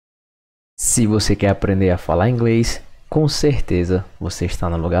Se você quer aprender a falar inglês, com certeza você está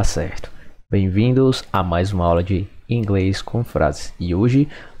no lugar certo. Bem-vindos a mais uma aula de inglês com frases. E hoje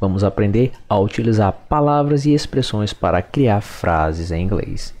vamos aprender a utilizar palavras e expressões para criar frases em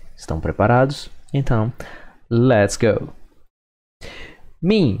inglês. Estão preparados? Então, let's go!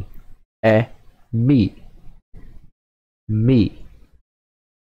 Me é me. Me.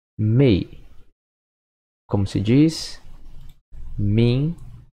 Me. Como se diz? Me.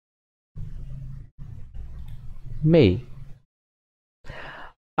 Me.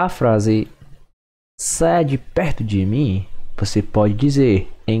 A frase "saia de perto de mim", você pode dizer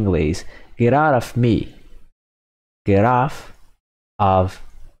em inglês "get out of me". Get off of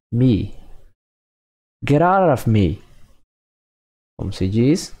me. Get out of me. Como se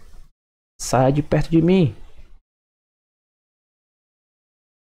diz? Saia de perto de mim.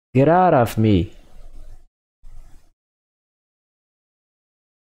 Get out of me.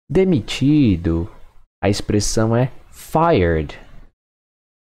 Demitido. A expressão é fired.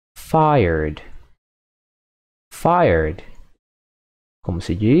 Fired. Fired. Como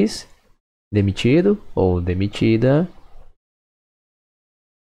se diz? Demitido ou demitida.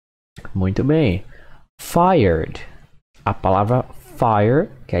 Muito bem. Fired. A palavra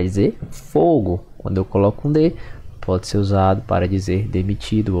fire quer dizer fogo. Quando eu coloco um D, pode ser usado para dizer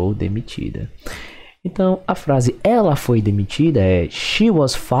demitido ou demitida. Então, a frase "ela foi demitida" é she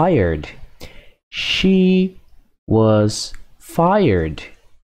was fired. She was fired.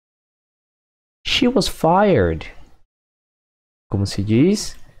 She was fired. Como se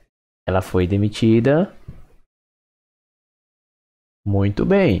diz? Ela foi demitida. Muito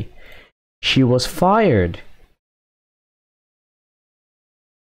bem. She was fired.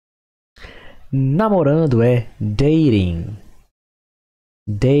 Namorando é dating.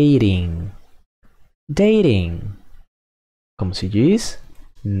 Dating. Dating. Como se diz?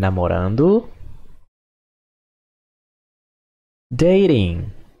 Namorando.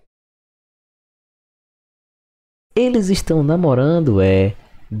 Dating. Eles estão namorando é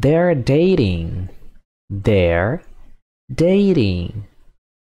they're dating. They're dating.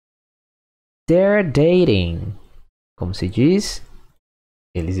 They're dating. Como se diz?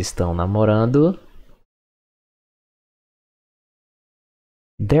 Eles estão namorando.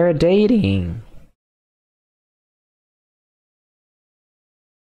 They're dating.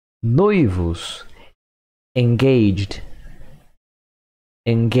 Noivos. Engaged.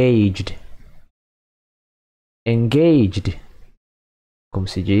 Engaged. Engaged. Como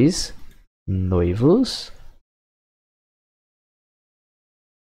se diz? Noivos.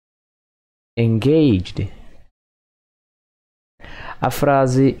 Engaged. A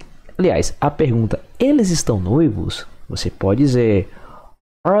frase, aliás, a pergunta "eles estão noivos?" Você pode dizer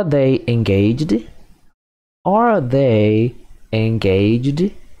are they engaged? Are they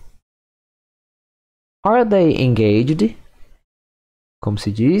engaged? Are they engaged? Como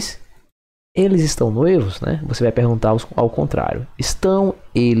se diz? Eles estão noivos, né? Você vai perguntar ao contrário. Estão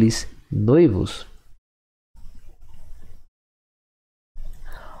eles noivos?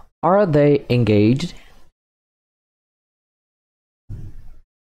 Are they engaged?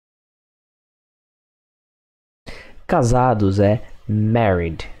 Casados é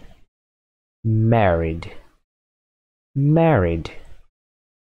married. Married. Married.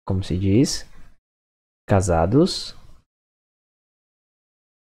 Como se diz? Casados.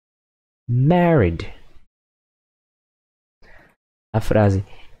 Married. A frase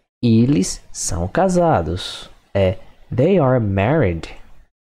 "eles são casados" é they are married.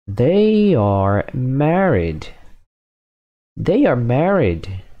 They are married. They are married.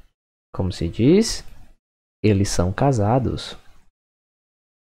 Como se diz? Eles são casados.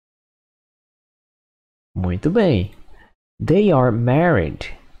 Muito bem. They are married.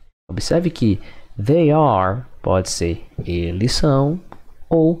 Observe que they are pode ser eles são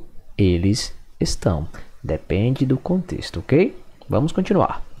ou eles estão. Depende do contexto, ok? Vamos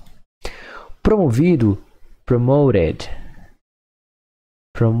continuar. Promovido, promoted.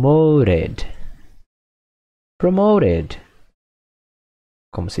 Promoted. Promoted.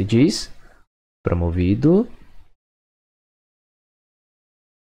 Como se diz? Promovido.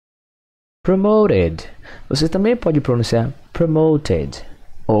 Promoted. Você também pode pronunciar promoted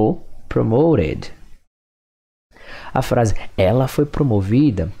ou promoted. A frase "ela foi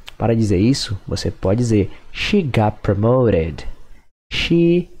promovida", para dizer isso, você pode dizer she got promoted.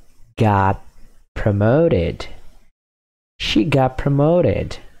 She got promoted. She got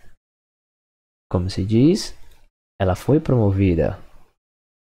promoted. Como se diz? Ela foi promovida.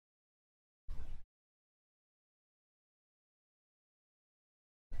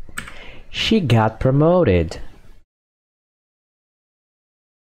 She got promoted.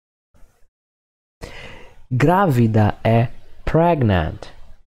 Grávida é pregnant.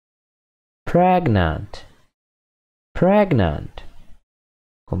 Pregnant. Pregnant.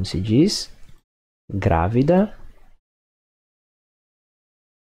 Como se diz? Grávida.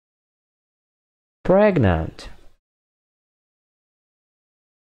 Pregnant.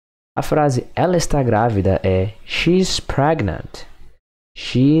 A frase ela está grávida é she's pregnant.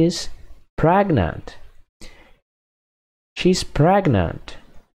 She's pregnant. She's pregnant.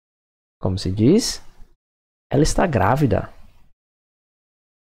 Como se diz? Ela está grávida.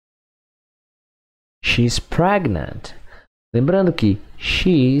 She's pregnant. Lembrando que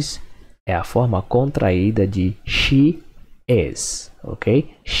she's é a forma contraída de she is,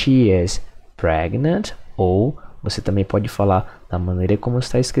 ok? She is pregnant, ou você também pode falar da maneira como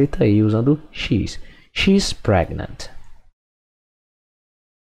está escrita aí, usando she's. She's pregnant.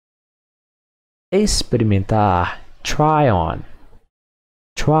 Experimentar, try on.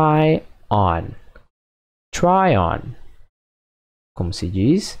 Try on. Try on. Como se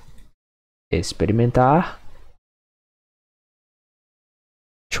diz? Experimentar.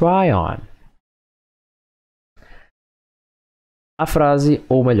 Try on. A frase,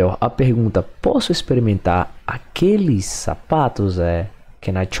 ou melhor, a pergunta, posso experimentar aqueles sapatos é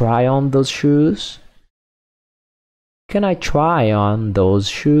Can I try on those shoes? Can I try on those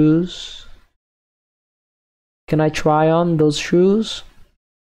shoes? Can I try on those shoes?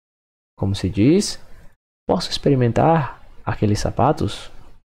 Como se diz? Posso experimentar aqueles sapatos?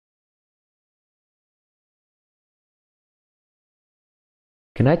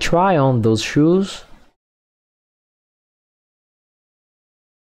 Can I try on those shoes?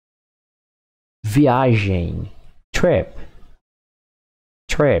 Viagem. Trip.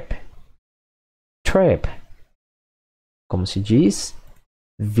 Trip. Trip. Como se diz?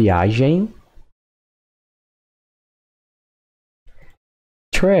 Viagem.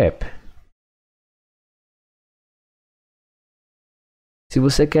 Trip. Se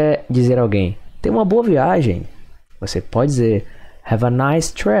você quer dizer a alguém, tenha uma boa viagem, você pode dizer have a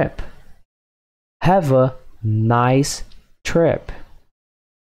nice trip. Have a nice trip.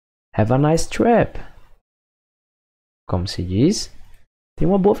 Have a nice trip. Como se diz? Tenha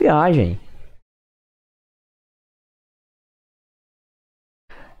uma boa viagem.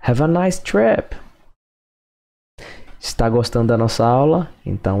 Have a nice trip. Está gostando da nossa aula?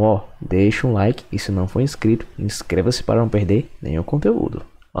 Então, deixa um like e se não for inscrito, inscreva-se para não perder nenhum conteúdo.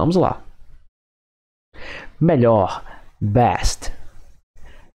 Vamos lá. Melhor. Best.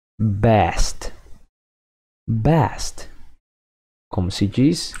 Best. Best. Como se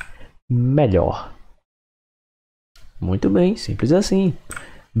diz? Melhor. Muito bem, simples assim.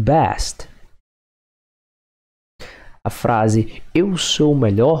 Best. A frase eu sou o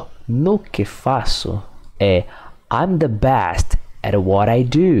melhor no que faço é I'm the best at what I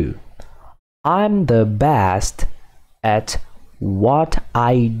do. I'm the best at what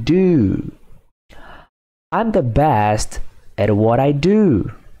I do. I'm the best at what I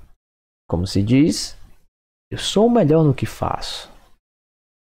do. Como se diz? Eu sou o melhor no que faço.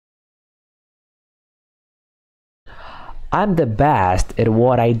 I'm the best at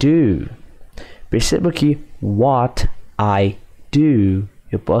what I do. Perceba que what I do,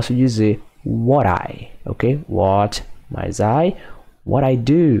 eu posso dizer what I, ok? What mais I, what I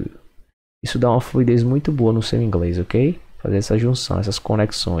do. Isso dá uma fluidez muito boa no seu inglês, ok? Fazer essa junção, essas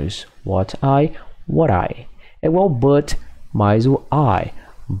conexões. What I. É igual but mais o I.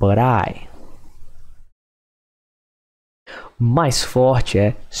 But I. Mais forte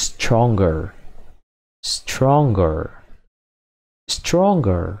é stronger. Stronger.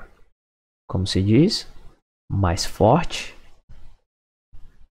 Stronger. Como se diz? Mais forte.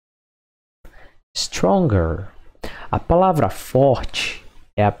 Stronger. A palavra forte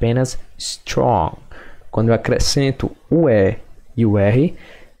é apenas strong. Quando eu acrescento o E e o R,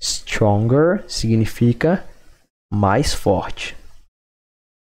 stronger significa mais forte.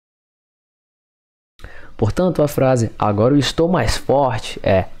 Portanto, a frase agora eu estou mais forte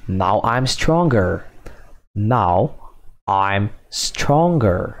é Now I'm stronger. Now I'm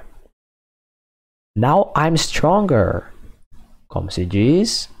stronger. Now I'm stronger. Como se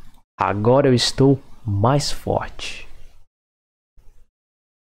diz? Agora eu estou mais forte.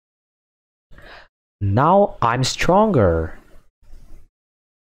 Now I'm stronger.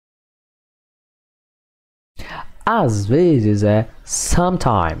 Às vezes é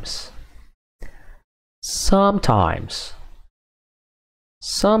sometimes. Sometimes.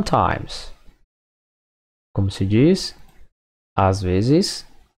 Sometimes. Como se diz? Às vezes.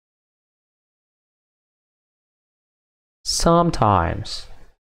 Sometimes.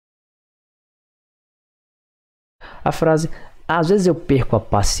 A frase Às vezes eu perco a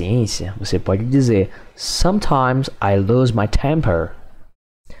paciência. Você pode dizer sometimes I lose my temper.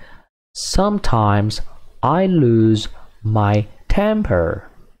 Sometimes I lose my temper.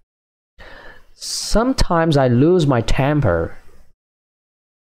 Sometimes I lose my temper.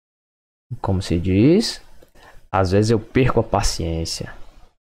 Como se diz? Às vezes eu perco a paciência.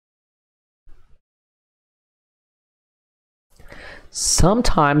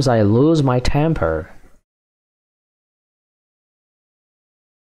 Sometimes I lose my temper.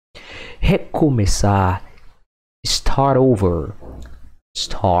 Recomeçar. Start over.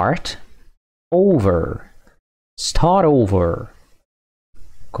 Start over. Start over.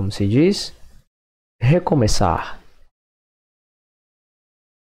 Como se diz? Recomeçar.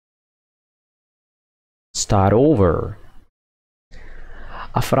 Start over.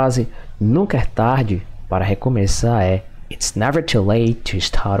 A frase nunca é tarde para recomeçar é It's never too late to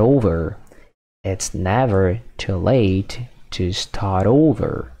start over. It's never too late to start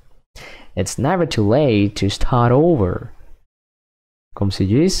over. It's never too late to start over. Como se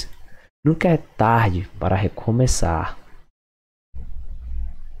diz? Nunca é tarde para recomeçar.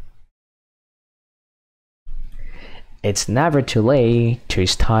 It's never too late to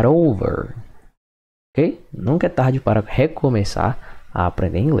start over. Ok? Nunca é tarde para recomeçar a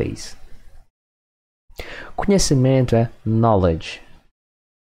aprender inglês. Conhecimento é knowledge.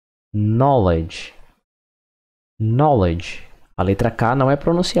 Knowledge. Knowledge. A letra K não é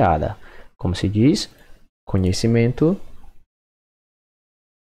pronunciada. Como se diz? Conhecimento.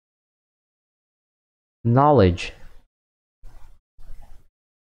 Knowledge.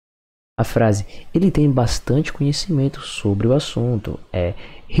 A frase ele tem bastante conhecimento sobre o assunto é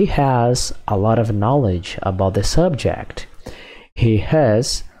He has a lot of knowledge about the subject. He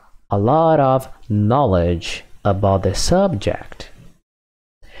has a lot of knowledge about the subject.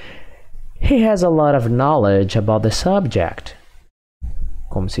 He has a lot of knowledge about the subject.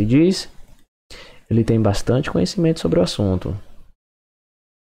 Como se diz? Ele tem bastante conhecimento sobre o assunto.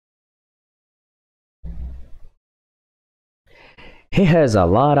 He has a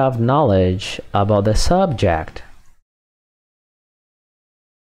lot of knowledge about the subject.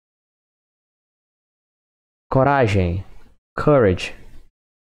 Coragem. Courage.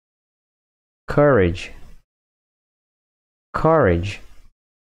 Courage. Courage.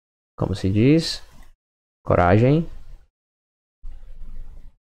 Como se diz? Coragem.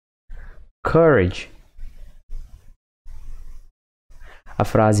 Courage. A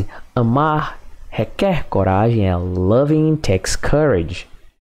frase amar requer coragem é loving takes courage.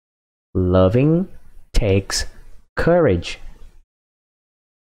 Loving takes courage.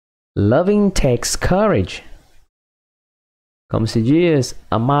 Loving takes courage. Como se diz?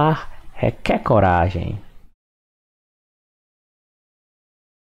 Amar requer coragem.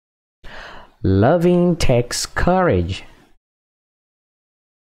 Loving takes courage.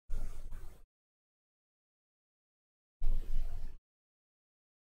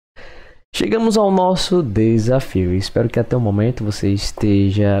 Chegamos ao nosso desafio. Espero que até o momento você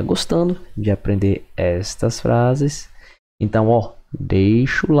esteja gostando de aprender estas frases. Então,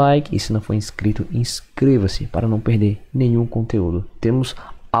 deixa o like e se não for inscrito, inscreva-se para não perder nenhum conteúdo. Temos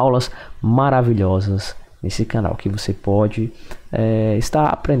aulas maravilhosas nesse canal que você pode estar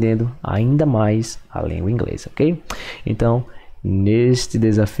aprendendo ainda mais a língua inglesa, ok? Então, neste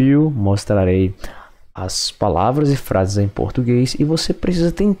desafio mostrarei as palavras e frases em português e você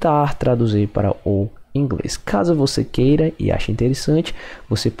precisa tentar traduzir para o inglês. Caso você queira e ache interessante,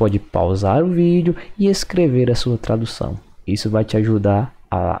 você pode pausar o vídeo e escrever a sua tradução. Isso vai te ajudar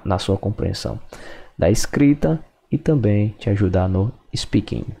na sua compreensão da escrita e também te ajudar no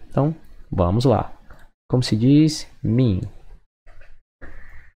speaking. Então, vamos lá. Como se diz? Me.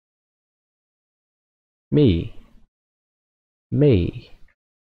 Me. Me.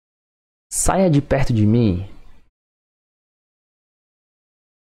 Saia de perto de mim.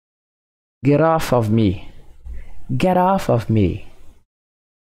 Get off of me. Get off of me.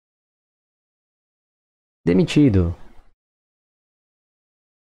 Demitido.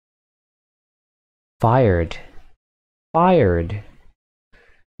 Fired. Fired.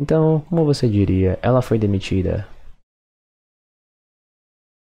 Então, como você diria? Ela foi demitida.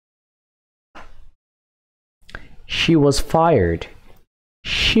 She was fired.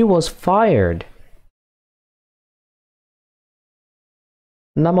 She was fired.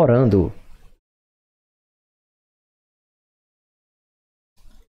 Namorando.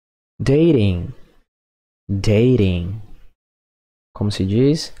 Dating. Dating. Como se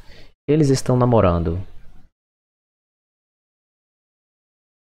diz? Eles estão namorando.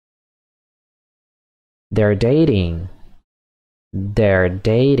 They're dating. They're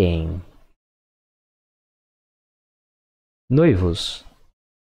dating. Noivos.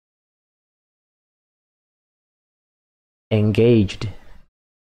 Engaged.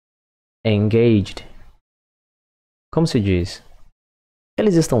 Engaged. Como se diz?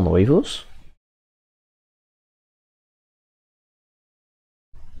 Eles estão noivos?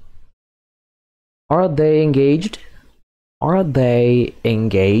 Are they engaged? Are they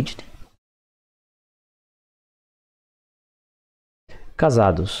engaged?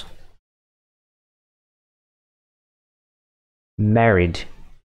 Casados. Married.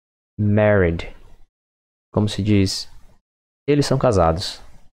 Married. Como se diz? Eles são casados.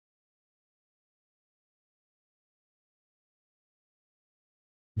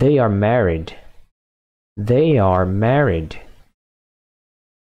 They are married. They are married.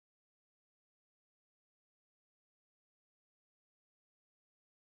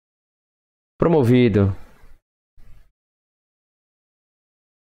 Promovido.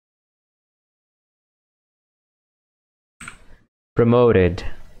 Promoted.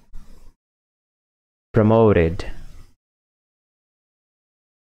 Promoted.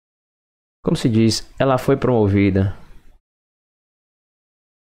 Como se diz? Ela foi promovida.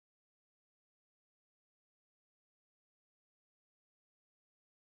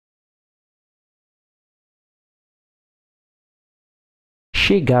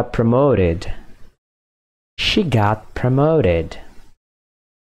 She got promoted. She got promoted.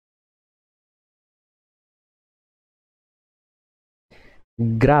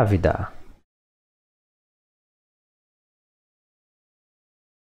 Grávida.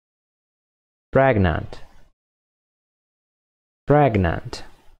 Pregnant. Pregnant.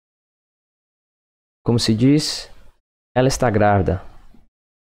 Como se diz? Ela está grávida.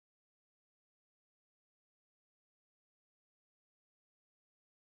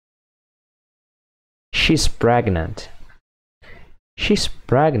 She's pregnant. She's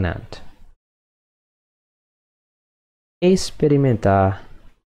pregnant. Experimentar.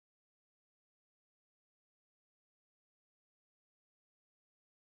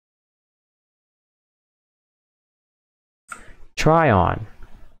 Try on.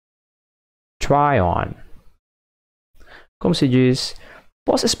 Try on. Como se diz?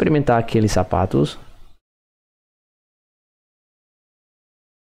 Posso experimentar aqueles sapatos?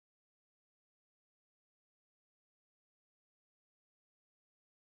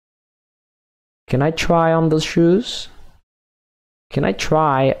 Can I try on those shoes? Can I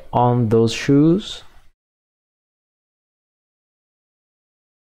try on those shoes?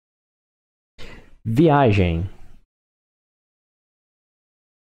 Viagem.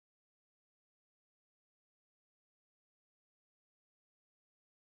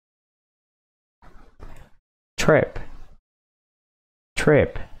 Trip.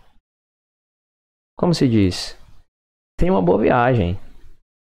 Trip. Como se diz? Tenha uma boa viagem.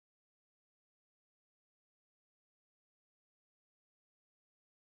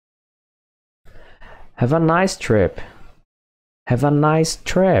 Have a nice trip. Have a nice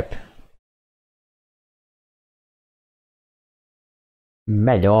trip.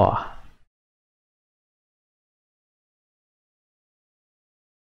 Melhor.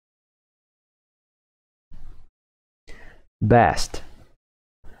 Best.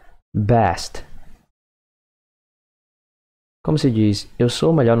 Best. Como se diz? Eu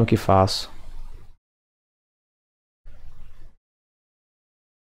sou o melhor no que faço.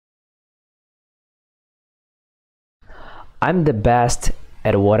 I'm the best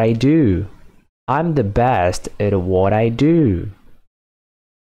at what I do. I'm the best at what I do.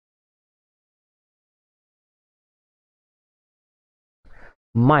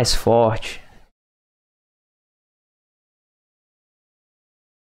 Mais forte.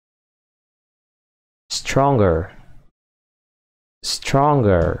 Stronger.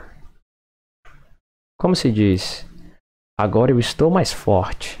 Stronger. Como se diz? Agora eu estou mais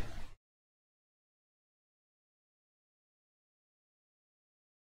forte.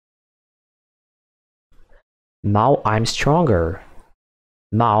 Now I'm stronger.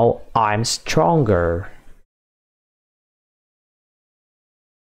 Now I'm stronger.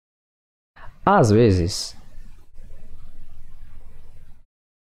 Às vezes.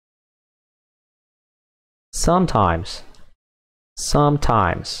 Sometimes.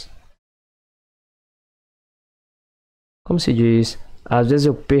 Sometimes. Como se diz? Às vezes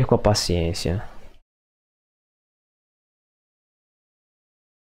eu perco a paciência.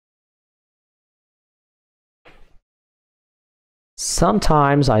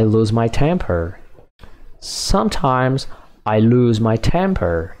 Sometimes I lose my temper. Sometimes I lose my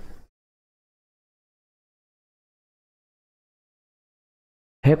temper.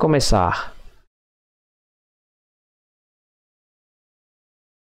 Recomeçar.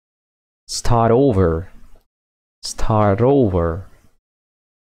 Start over. Start over.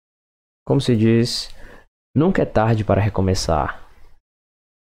 Como se diz, nunca é tarde para recomeçar.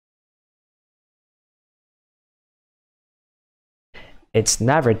 It's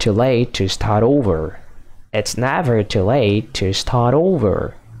never too late to start over. It's never too late to start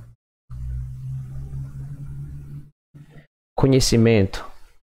over. Conhecimento.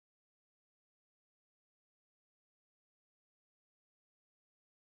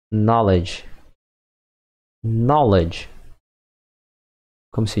 Knowledge. Knowledge.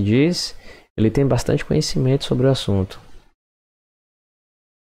 Como se diz, ele tem bastante conhecimento sobre o assunto.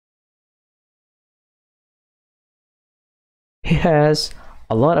 He has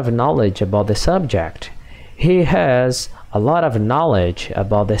a lot of knowledge about the subject. He has a lot of knowledge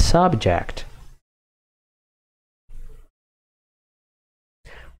about the subject.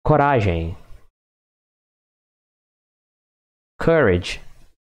 Coragem. Courage.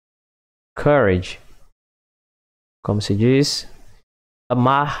 Courage. Como se diz,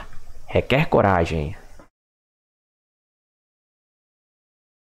 amar requer coragem.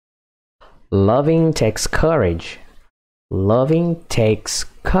 Loving takes courage. Loving takes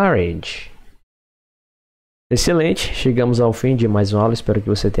courage. Excelente, chegamos ao fim de mais uma aula. Espero que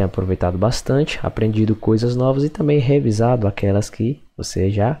você tenha aproveitado bastante, aprendido coisas novas e também revisado aquelas que você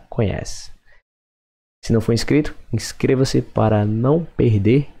já conhece. Se não for inscrito, inscreva-se para não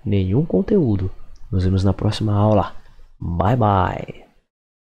perder nenhum conteúdo. Nos vemos na próxima aula. Bye bye!